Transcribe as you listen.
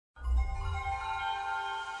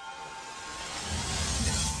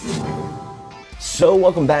So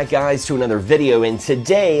welcome back guys to another video, and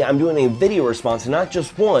today I'm doing a video response to not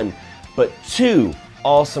just one, but two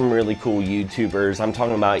awesome, really cool YouTubers. I'm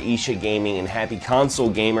talking about Ircha Gaming and Happy Console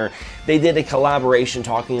Gamer. They did a collaboration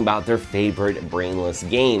talking about their favorite brainless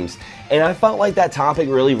games. And I felt like that topic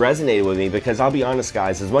really resonated with me because I'll be honest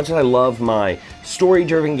guys, as much as I love my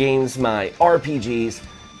story-driven games, my RPGs,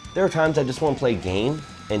 there are times I just want to play a game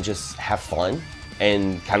and just have fun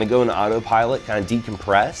and kind of go into autopilot, kind of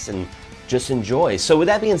decompress and just enjoy. So with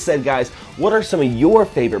that being said guys, what are some of your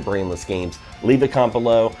favorite brainless games? Leave a comment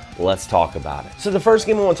below, let's talk about it. So the first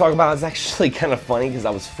game I want to talk about is actually kind of funny because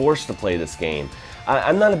I was forced to play this game.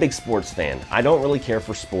 I'm not a big sports fan. I don't really care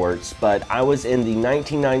for sports, but I was in the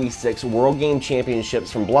 1996 World Game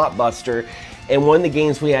Championships from Blockbuster, and one of the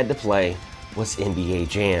games we had to play was NBA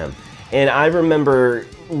Jam. And I remember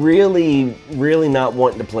really not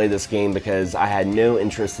wanting to play this game because I had no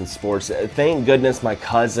interest in sports. Thank goodness my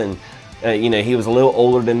cousin, he was a little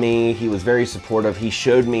older than me. He was very supportive. He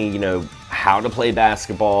showed me, how to play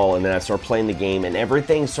basketball, and then I started playing the game, and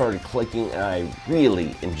everything started clicking, and I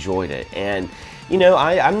really enjoyed it. And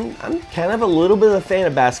I'm kind of a little bit of a fan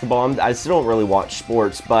of basketball. I still don't really watch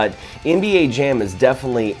sports, but NBA Jam is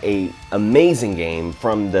definitely an amazing game.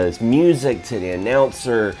 From the music to the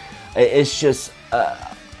announcer, it's just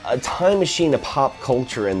a time machine of pop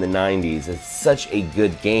culture in the 90s. It's such a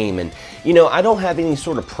good game, and I don't have any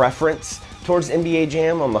sort of preference towards NBA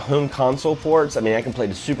Jam on the home console ports. I mean, I can play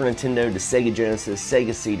the Super Nintendo, the Sega Genesis,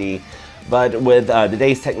 Sega CD, but with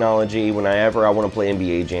today's technology, whenever I want to play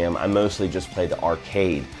NBA Jam, I mostly just play the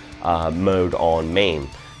arcade mode on MAME.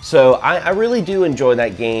 So I really do enjoy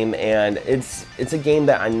that game, and it's a game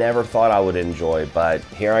that I never thought I would enjoy, but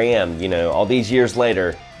here I am, all these years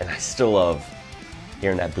later, and I still love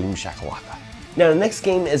hearing that boom shakalaka. Now the next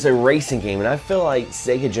game is a racing game, and I feel like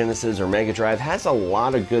Sega Genesis or Mega Drive has a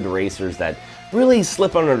lot of good racers that really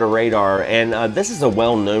slip under the radar, and this is a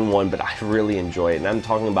well-known one, but I really enjoy it, and I'm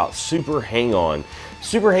talking about Super Hang-On.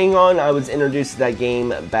 Super Hang-On, I was introduced to that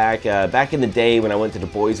game back in the day when I went to the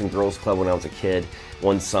Boys and Girls Club when I was a kid.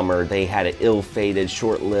 One summer, they had an ill-fated,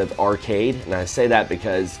 short-lived arcade, and I say that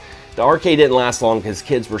because the arcade didn't last long because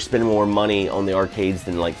kids were spending more money on the arcades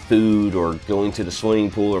than like food or going to the swimming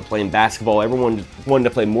pool or playing basketball. Everyone wanted to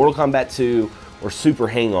play Mortal Kombat 2 or Super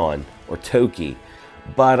Hang-On or Toki.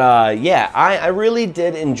 But yeah, I really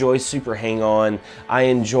did enjoy Super Hang-On. I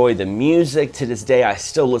enjoy the music. To this day, I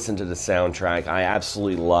still listen to the soundtrack. I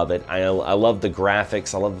absolutely love it. I love the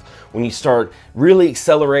graphics. I love when you start really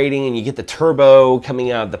accelerating and you get the turbo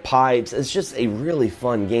coming out of the pipes. It's just a really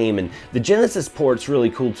fun game. And the Genesis port's really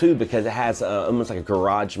cool too because it has almost like a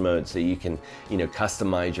garage mode, so you can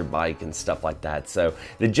customize your bike and stuff like that. So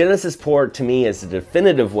the Genesis port to me is the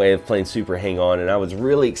definitive way of playing Super Hang-On, and I was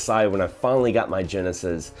really excited when I finally got my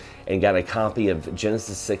Genesis and got a copy of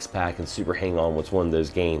Genesis 6-pack, and Super Hang-On was one of those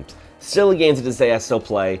games. Still a game to this day I still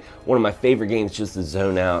play. One of my favorite games just to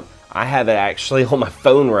zone out. I have it actually on my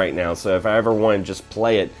phone right now, so if I ever want to just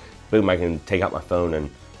play it, boom, I can take out my phone and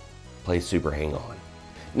play Super Hang-On.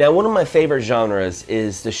 Now one of my favorite genres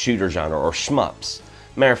is the shooter genre, or shmups.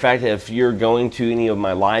 Matter of fact, if you're going to any of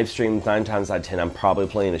my live streams, 9 times out of 10 I'm probably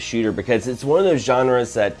playing a shooter because it's one of those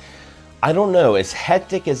genres that, I don't know, as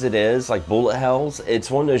hectic as it is, like bullet hells, it's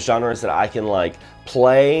one of those genres that I can like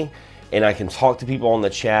play and I can talk to people on the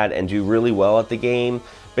chat and do really well at the game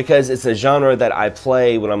because it's a genre that I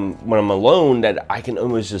play when I'm alone that I can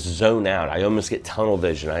almost just zone out. I almost get tunnel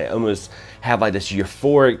vision. I almost have like this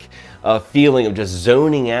euphoric feeling of just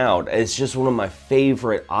zoning out. It's just one of my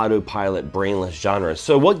favorite autopilot brainless genres.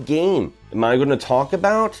 So what game am I going to talk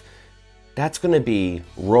about? That's going to be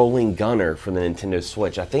Rolling Gunner for the Nintendo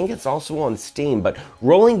Switch. I think it's also on Steam, but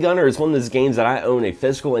Rolling Gunner is one of those games that I own, a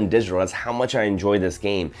physical and digital. That's how much I enjoy this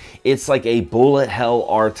game. It's like a bullet hell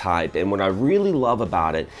R-Type, and what I really love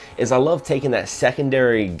about it is I love taking that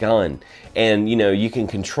secondary gun and you can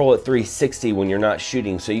control it 360 when you're not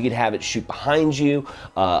shooting, so you could have it shoot behind you,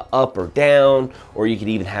 up or down, or you could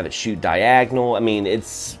even have it shoot diagonal. I mean,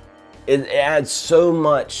 it adds so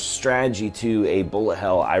much strategy to a bullet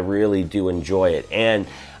hell. I really do enjoy it, and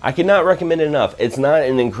I cannot recommend it enough. It's not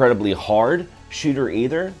an incredibly hard shooter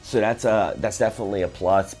either, so that's definitely a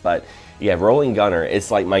plus. But yeah, Rolling Gunner,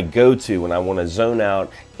 it's like my go-to when I want to zone out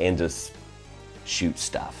and just shoot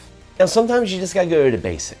stuff. Now sometimes you just gotta go to the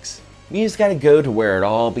basics. You just gotta go to where it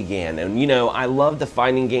all began. And I love the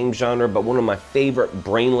fighting game genre, but one of my favorite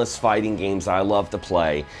brainless fighting games I love to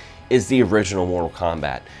play is the original Mortal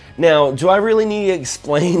Kombat. Now, do I really need to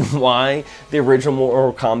explain why the original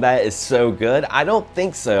Mortal Kombat is so good? I don't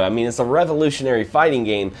think so. I mean, it's a revolutionary fighting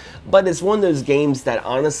game, but it's one of those games that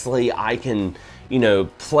honestly I can, you know,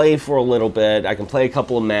 play for a little bit. I can play a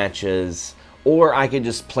couple of matches, or I could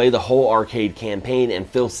just play the whole arcade campaign and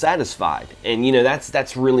feel satisfied. And you know,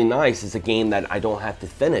 that's really nice. It's a game that I don't have to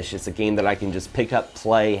finish. It's a game that I can just pick up,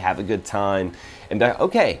 play, have a good time, and be like,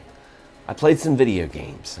 okay, I played some video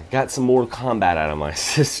games. I got some Mortal Kombat out of my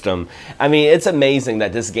system. I mean, it's amazing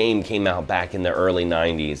that this game came out back in the early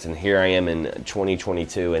 90s, and here I am in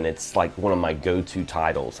 2022, and it's like one of my go-to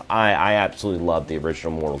titles. I absolutely love the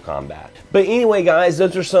original Mortal Kombat. But anyway, guys,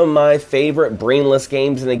 those are some of my favorite Brainless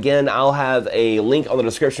games, and again, I'll have a link on the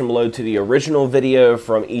description below to the original video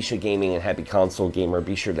from Ircha Gaming and Happy Console Gamer.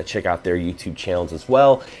 Be sure to check out their YouTube channels as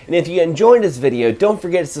well. And if you enjoyed this video, don't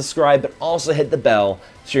forget to subscribe, but also hit the bell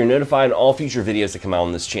so you're notified on all future videos that come out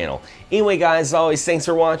on this channel. Anyway, guys, as always, thanks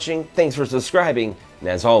for watching, thanks for subscribing, and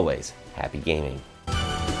as always, happy gaming.